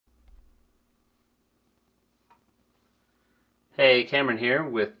Hey, Cameron here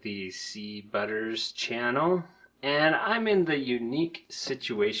with the C Butters channel, and I'm in the unique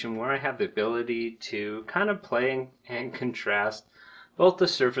situation where I have the ability to kind of play and contrast both the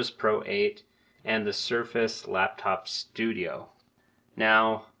Surface Pro 8 and the Surface Laptop Studio.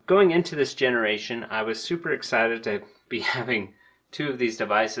 Now, going into this generation, I was super excited to be having two of these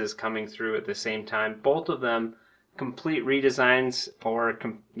devices coming through at the same time, both of them complete redesigns, or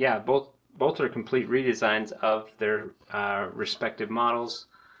both are complete redesigns of their respective models.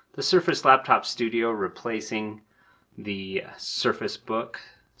 The Surface Laptop Studio replacing the Surface Book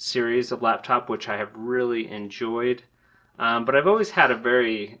series of laptop, which I have really enjoyed. But I've always had a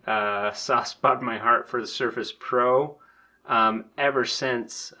very soft spot in my heart for the Surface Pro ever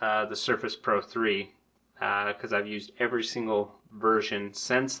since the Surface Pro 3, because I've used every single version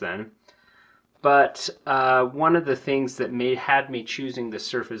since then. But one of the things that had me choosing the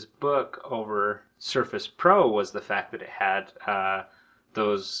Surface Book over Surface Pro was the fact that it had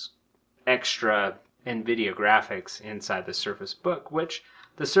those extra NVIDIA graphics inside the Surface Book, which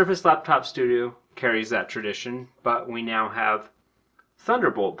the Surface Laptop Studio carries that tradition, but we now have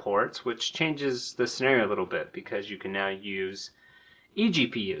Thunderbolt ports, which changes the scenario a little bit because you can now use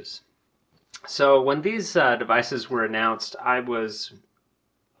eGPUs. So when these devices were announced, I was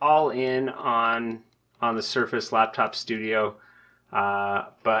all in on the Surface Laptop Studio,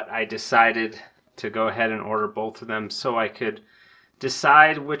 but I decided to go ahead and order both of them so I could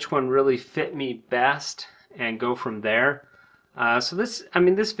decide which one really fit me best and go from there. So this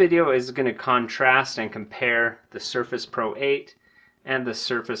video is going to contrast and compare the Surface Pro 8 and the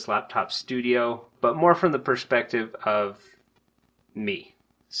Surface Laptop Studio, but more from the perspective of me.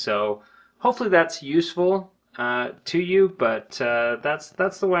 So hopefully that's useful to you, but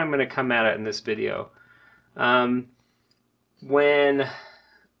that's the way I'm going to come at it in this video.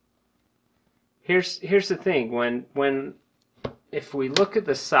 Here's the thing. If we look at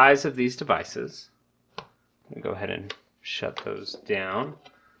the size of these devices, I'm going to go ahead and shut those down.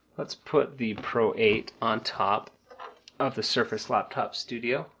 Let's put the Pro 8 on top of the Surface Laptop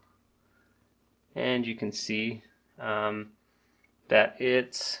Studio, and you can see that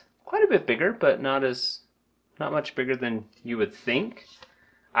it's quite a bit bigger, but not much bigger than you would think.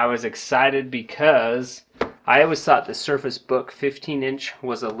 I was excited because I always thought the Surface Book 15-inch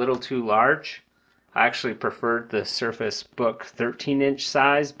was a little too large. I actually preferred the Surface Book 13-inch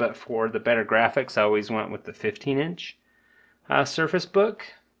size, but for the better graphics, I always went with the 15-inch Surface Book.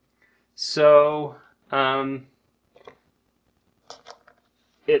 So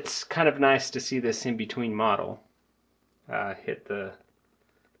it's kind of nice to see this in-between model hit the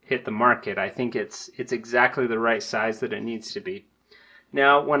market. I think it's exactly the right size that it needs to be.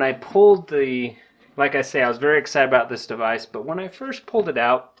 Now, when I pulled like I say, I was very excited about this device, but when I first pulled it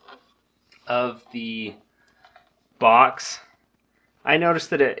out of the box, I noticed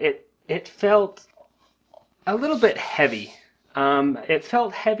that it felt a little bit heavy. It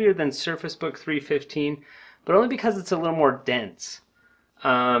felt heavier than Surface Book 315, but only because it's a little more dense.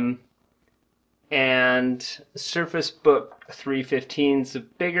 And Surface Book 315 is a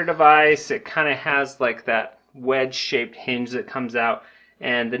bigger device. It kind of has like that wedge-shaped hinge that comes out,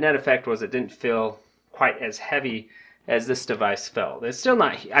 and the net effect was it didn't feel quite as heavy as this device felt. It's still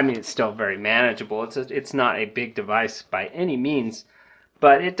not, it's still very manageable. It's not a big device by any means,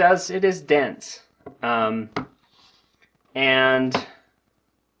 but it is dense. And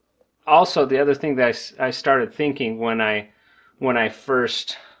also the other thing that I started thinking when I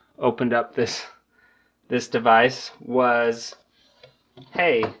first opened up this device was,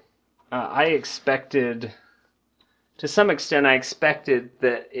 hey, I expected, to some extent, I expected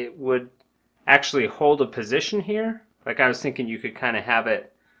that it would actually hold a position here. Like, I was thinking you could kind of have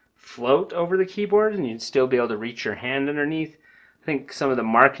it float over the keyboard and you'd still be able to reach your hand underneath. I think some of the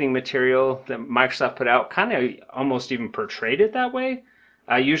marketing material that Microsoft put out kind of almost even portrayed it that way,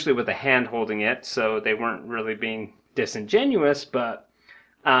 usually with a hand holding it, so they weren't really being disingenuous, but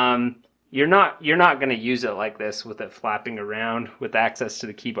you're not going to use it like this with it flapping around with access to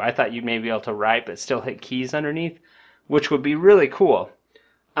the keyboard. I thought you may be able to write but still hit keys underneath, which would be really cool.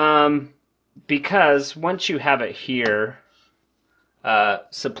 Because once you have it here,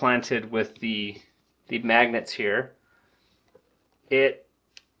 supplanted with the magnets here, it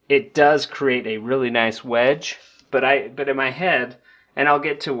does create a really nice wedge. But in my head, and I'll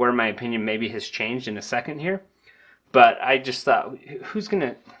get to where my opinion maybe has changed in a second here, but I just thought, who's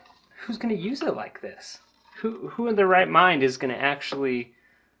gonna use it like this? Who in their right mind is gonna actually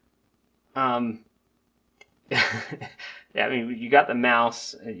yeah, you got the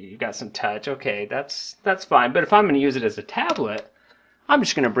mouse, you got some touch, okay, that's fine. But if I'm going to use it as a tablet, I'm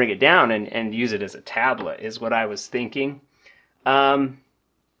just going to bring it down and use it as a tablet, is what I was thinking. And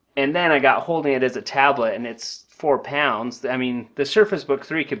then I got holding it as a tablet, and it's 4 pounds. I mean, the Surface Book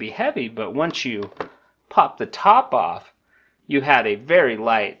 3 could be heavy, but once you pop the top off, you had a very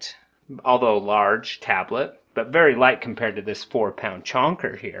light, although large, tablet, but very light compared to this 4-pound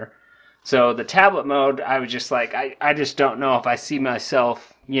chonker here. So the tablet mode, I was just like, I just don't know if I see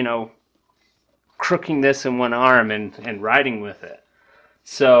myself, you know, crooking this in one arm and riding with it.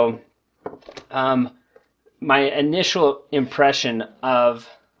 So my initial impression of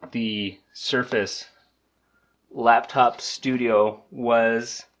the Surface Laptop Studio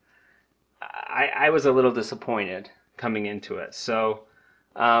was I was a little disappointed coming into it. So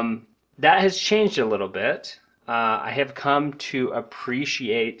that has changed a little bit. I have come to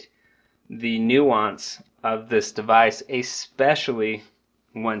appreciate the nuance of this device, especially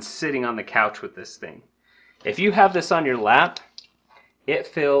when sitting on the couch with this thing. If you have this on your lap, it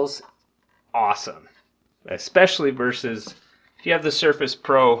feels awesome, especially versus if you have the Surface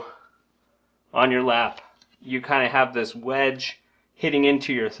Pro on your lap. You kind of have this wedge hitting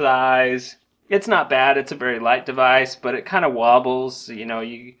into your thighs. It's not bad. It's a very light device, but it kind of wobbles. You know,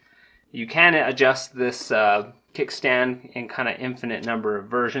 you can adjust this kickstand in kind of infinite number of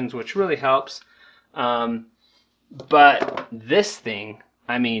versions, which really helps. But this thing,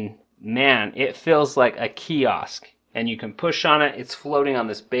 I mean, man, it feels like a kiosk, and you can push on it. It's floating on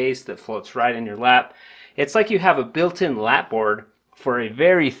this base that floats right in your lap. It's like you have a built-in lap board for a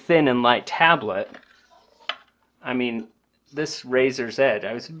very thin and light tablet. I mean, this Razor's Edge,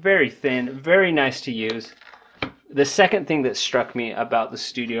 I was very thin, very nice to use. The second thing that struck me about the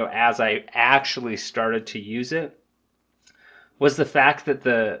Studio as I actually started to use it was the fact that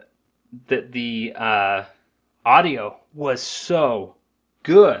the audio was so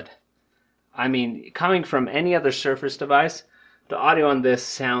good. I mean, coming from any other Surface device, the audio on this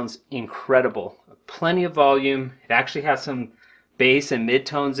sounds incredible. Plenty of volume. It actually has some bass and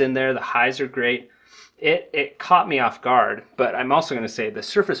mid-tones in there. The highs are great. It caught me off guard, but I'm also going to say the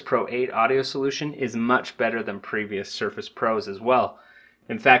Surface Pro 8 audio solution is much better than previous Surface Pros as well.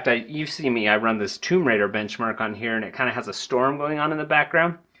 In fact, you see me, I run this Tomb Raider benchmark on here, and it kind of has a storm going on in the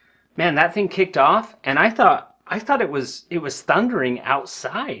background. Man, that thing kicked off, and I thought it was thundering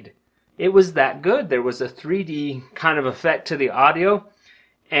outside. It was that good. There was a 3D kind of effect to the audio,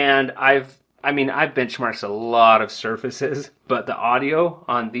 and I've benchmarked a lot of Surfaces, but the audio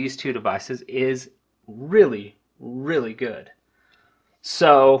on these two devices is really, really good.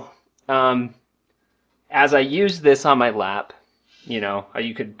 So, as I use this on my lap, you know,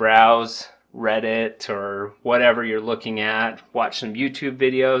 you could browse Reddit or whatever you're looking at, watch some YouTube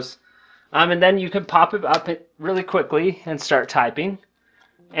videos, and then you can pop it up really quickly and start typing.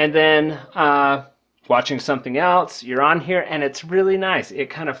 And then watching something else, you're on here, and it's really nice. It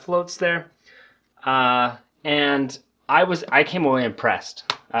kind of floats there. And I came away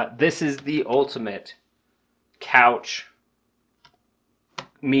impressed. This is the ultimate couch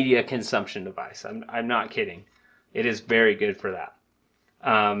media consumption device. I'm not kidding. It is very good for that.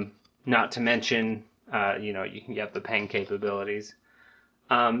 Not to mention, you know, you can get the pen capabilities.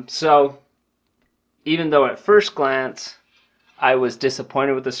 So even though at first glance I was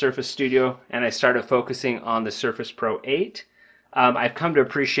disappointed with the Surface Studio and I started focusing on the Surface Pro 8, I've come to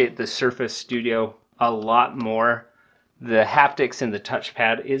appreciate the Surface Studio a lot more. The haptics in the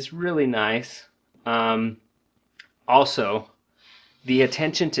touchpad is really nice. Also, the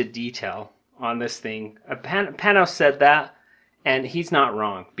attention to detail on this thing. Panos said that, and he's not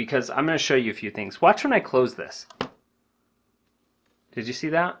wrong, because I'm going to show you a few things. Watch when I close this. Did you see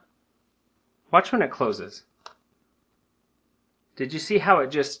that? Watch when it closes. Did you see how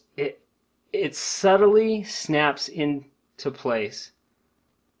it subtly snaps into place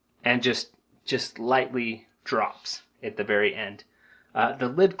and just lightly drops at the very end?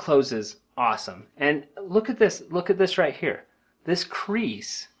 The lid closes awesome. And look at this right here. This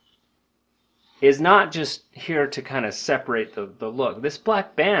crease is not just here to kind of separate the look. This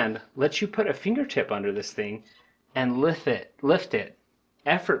black band lets you put a fingertip under this thing and lift it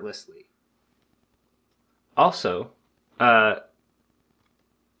effortlessly. Also, the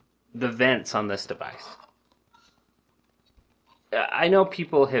vents on this device. I know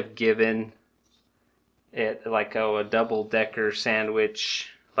people have given it like, oh, a double-decker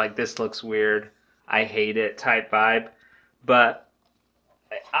sandwich, like this looks weird, I hate it type vibe, but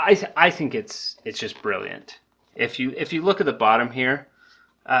I think it's just brilliant. If you look at the bottom here,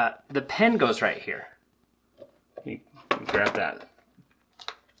 the pen goes right here. Let me grab that.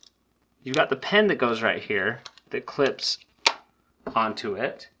 You've got the pen that goes right here that clips onto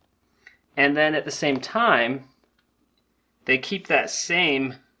it, and then at the same time they keep that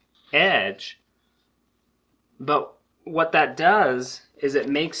same edge, but what that does is it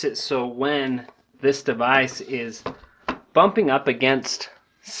makes it so when this device is bumping up against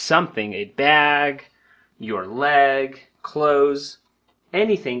something, a bag, your leg, clothes,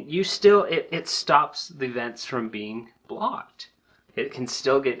 anything, it stops the vents from being blocked. It can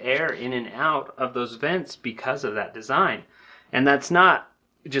still get air in and out of those vents because of that design. And that's not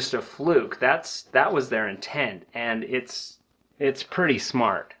just a fluke. That was their intent, and it's pretty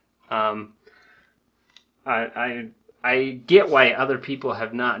smart. I get why other people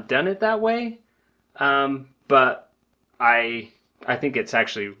have not done it that way, but I think it's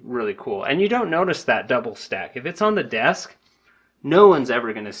actually really cool. And you don't notice that double stack. If it's on the desk, no one's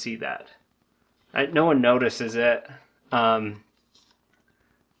ever going to see that. No one notices it.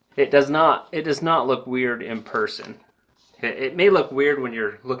 It does not look weird in person. It may look weird when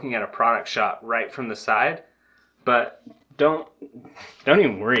you're looking at a product shot right from the side, but don't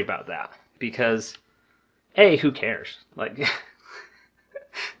even worry about that, because who cares? Like,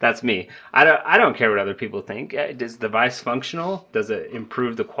 that's me. I don't care what other people think. Is the device functional? Does it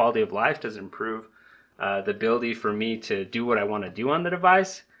improve the quality of life? Does it improve the ability for me to do what I want to do on the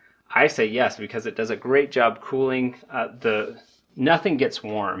device? I say yes, because it does a great job cooling. Nothing gets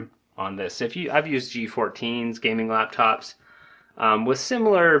warm on this. I've used G14s, gaming laptops, with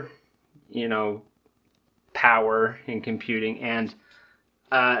similar, power in computing, and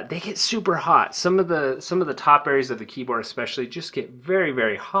they get super hot. Some of the top areas of the keyboard especially just get very,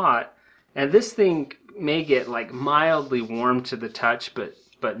 very hot. And this thing may get like mildly warm to the touch,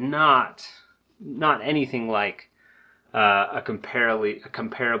 but not anything like a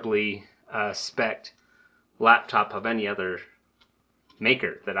comparably spec'd laptop of any other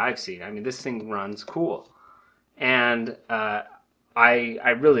maker that I've seen. I mean, this thing runs cool, and I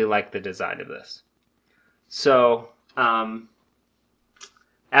really like the design of this. So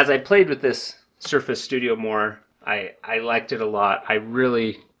as I played with this Surface Studio more, I liked it a lot. I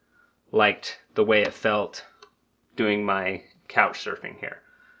really liked the way it felt doing my couch surfing here.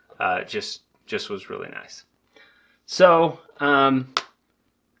 Just was really nice. So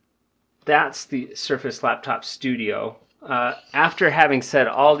that's the Surface Laptop Studio. After having said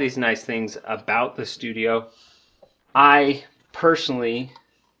all these nice things about the Studio, I personally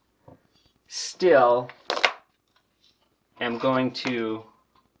still am going to,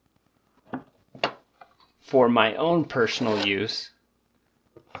 for my own personal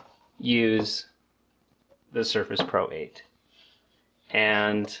use the Surface Pro 8.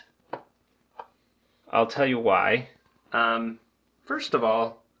 And I'll tell you why. First of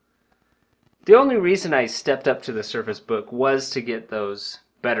all, the only reason I stepped up to the Surface Book was to get those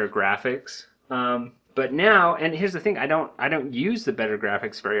better graphics. But now, and here's the thing, I don't use the better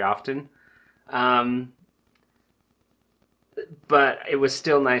graphics very often. But it was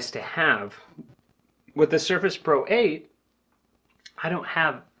still nice to have. With the Surface Pro 8, I don't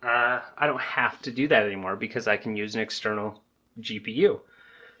have to do that anymore, because I can use an external GPU.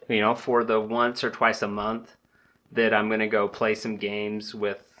 For the once or twice a month that I'm going to go play some games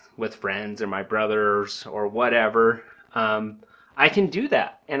with friends or my brothers or whatever, I can do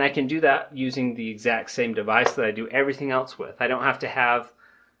that. And I can do that using the exact same device that I do everything else with. I don't have to have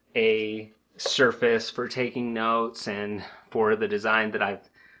a Surface for taking notes and for the design that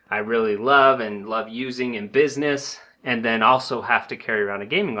I really love and love using in business, and then also have to carry around a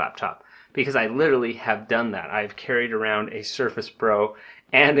gaming laptop, because I literally have done that. I've carried around a Surface Pro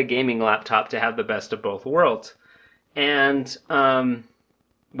and a gaming laptop to have the best of both worlds. And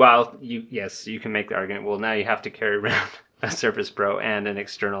while you can make the argument, well, now you have to carry around a Surface Pro and an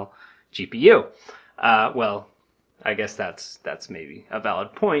external GPU. Well, I guess that's maybe a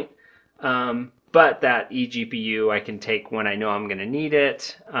valid point. But that eGPU I can take when I know I'm going to need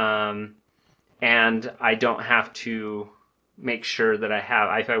it, and I don't have to make sure that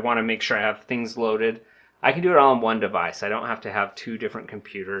if I want to make sure I have things loaded, I can do it all on one device. I don't have to have two different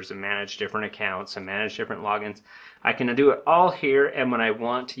computers and manage different accounts and manage different logins. I can do it all here, and when I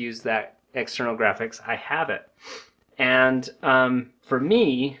want to use that external graphics, I have it. And for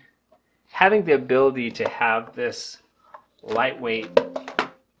me, having the ability to have this lightweight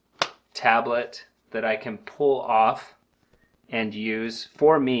tablet that I can pull off and use,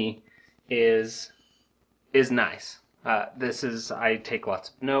 for me, is nice. I take lots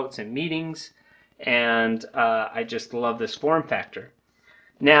of notes in meetings, and I just love this form factor.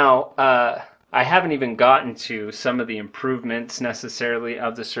 Now, I haven't even gotten to some of the improvements necessarily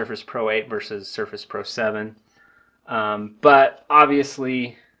of the Surface Pro 8 versus Surface Pro 7, but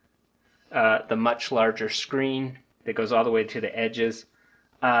obviously the much larger screen that goes all the way to the edges.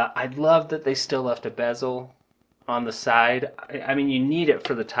 I love that they still left a bezel on the side. I mean, you need it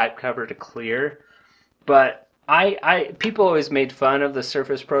for the type cover to clear, but People always made fun of the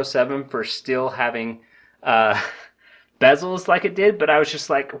Surface Pro 7 for still having bezels like it did, but I was just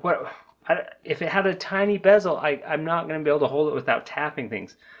like, what? If it had a tiny bezel, I'm not going to be able to hold it without tapping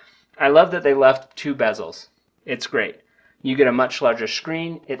things. I love that they left 2 bezels. It's great. You get a much larger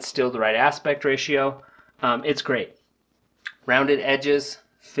screen. It's still the right aspect ratio. It's great. Rounded edges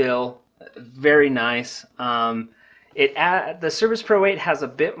feel very nice. The Surface Pro 8 has a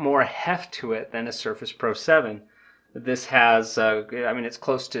bit more heft to it than a Surface Pro 7. This has, it's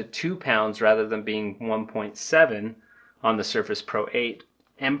close to 2 pounds rather than being 1.7 on the Surface Pro 8.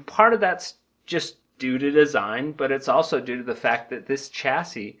 And part of that's just due to design, but it's also due to the fact that this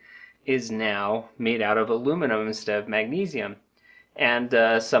chassis is now made out of aluminum instead of magnesium. And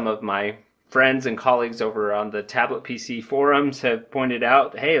some of my friends and colleagues over on the Tablet PC forums have pointed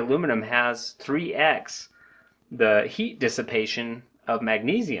out, hey, aluminum has 3x the heat dissipation of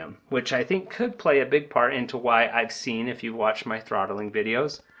magnesium, which I think could play a big part into why I've seen, if you watch my throttling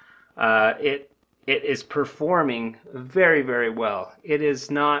videos, it is performing very, very well. It is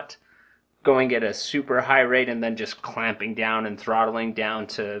not going at a super high rate and then just clamping down and throttling down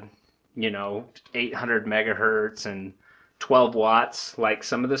to, 800 megahertz and 12 watts like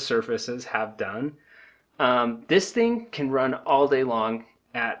some of the Surfaces have done. This thing can run all day long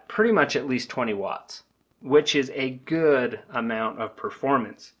at pretty much at least 20 watts. Which is a good amount of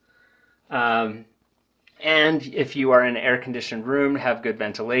performance. And if you are in an air-conditioned room, have good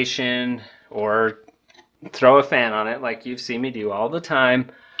ventilation, or throw a fan on it like you've seen me do all the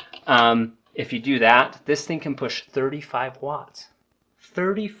time, if you do that, this thing can push 35 watts.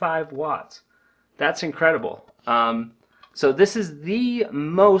 35 watts. That's incredible. So this is the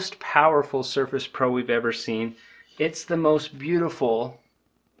most powerful Surface Pro we've ever seen. It's the most beautiful.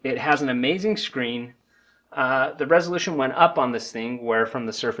 It has an amazing screen. The resolution went up on this thing, where from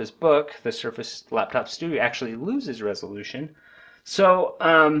the Surface Book, the Surface Laptop Studio actually loses resolution. So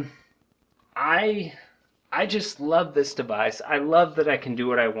I just love this device. I love that I can do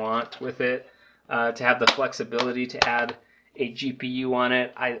what I want with it, to have the flexibility to add a GPU on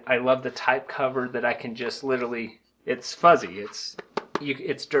it. I love the type cover that I can just literally, it's fuzzy,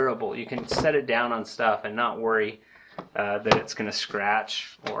 it's durable. You can set it down on stuff and not worry that it's going to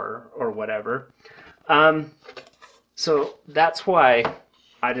scratch or whatever. So that's why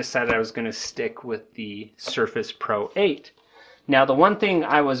I decided I was going to stick with the Surface Pro 8. Now, the one thing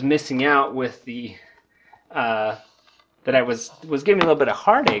I was missing out with the that I was giving me a little bit of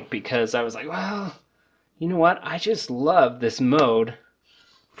heartache, because I was like, well, you know what? I just love this mode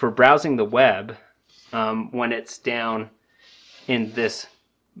for browsing the web when it's down in this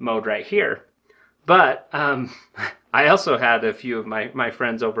mode right here. But I also had a few of my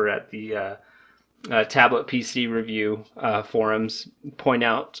friends over at the Tablet PC review forums point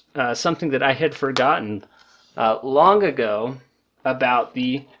out something that I had forgotten long ago about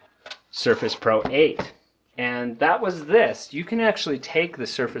the Surface Pro 8. And that was this. You can actually take the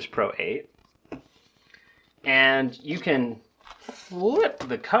Surface Pro 8 and you can flip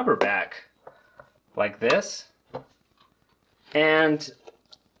the cover back like this, and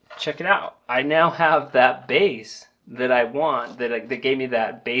check it out. I now have that base that I want, that gave me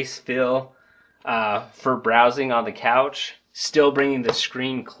that base feel for browsing on the couch, still bringing the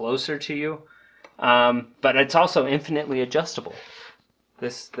screen closer to you, but it's also infinitely adjustable.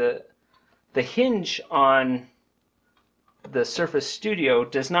 The hinge on the Surface Studio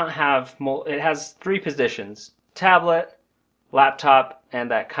does not have, it has 3 positions: tablet, laptop,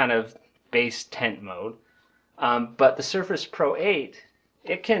 and that kind of base tent mode. But the Surface Pro 8,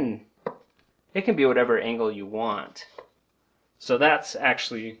 it can be whatever angle you want. So that's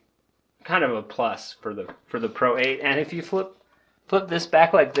actually kind of a plus for the Pro 8. And if you flip this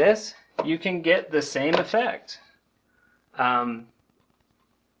back like this, you can get the same effect.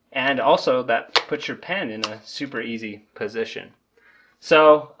 And also that puts your pen in a super easy position.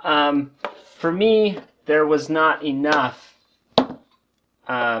 So for me, there was not enough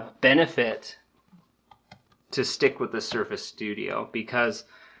benefit to stick with the Surface Studio, because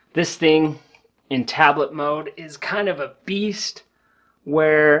this thing in tablet mode is kind of a beast,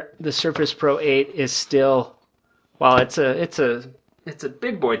 where the Surface Pro 8 is still, while it's a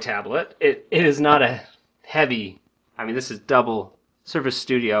big boy tablet, it is not a heavy. I mean, this is double Surface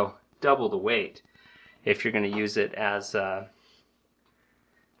Studio, double the weight if you're going to use it as a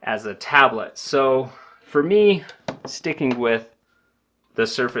tablet. So for me, sticking with the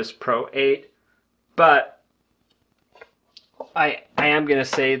Surface Pro 8, but I am going to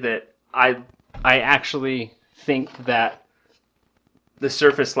say that I actually think that the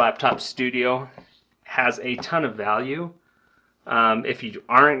Surface Laptop Studio has a ton of value. If you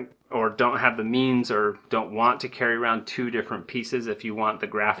aren't or don't have the means or don't want to carry around two different pieces if you want the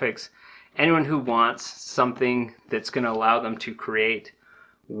graphics. Anyone who wants something that's going to allow them to create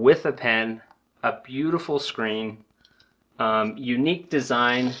with a pen a beautiful screen, unique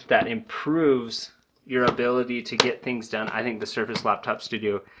design that improves your ability to get things done, I think the Surface Laptop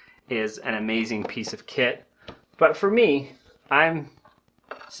Studio is an amazing piece of kit. But for me, I'm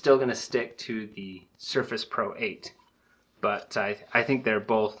still going to stick to the Surface Pro 8. But I think they're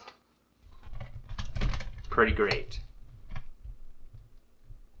both pretty great.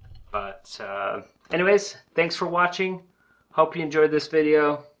 But anyways, thanks for watching. Hope you enjoyed this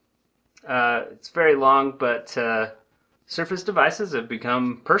video. It's very long, but Surface devices have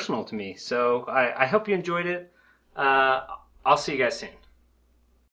become personal to me. So I hope you enjoyed it. I'll see you guys soon.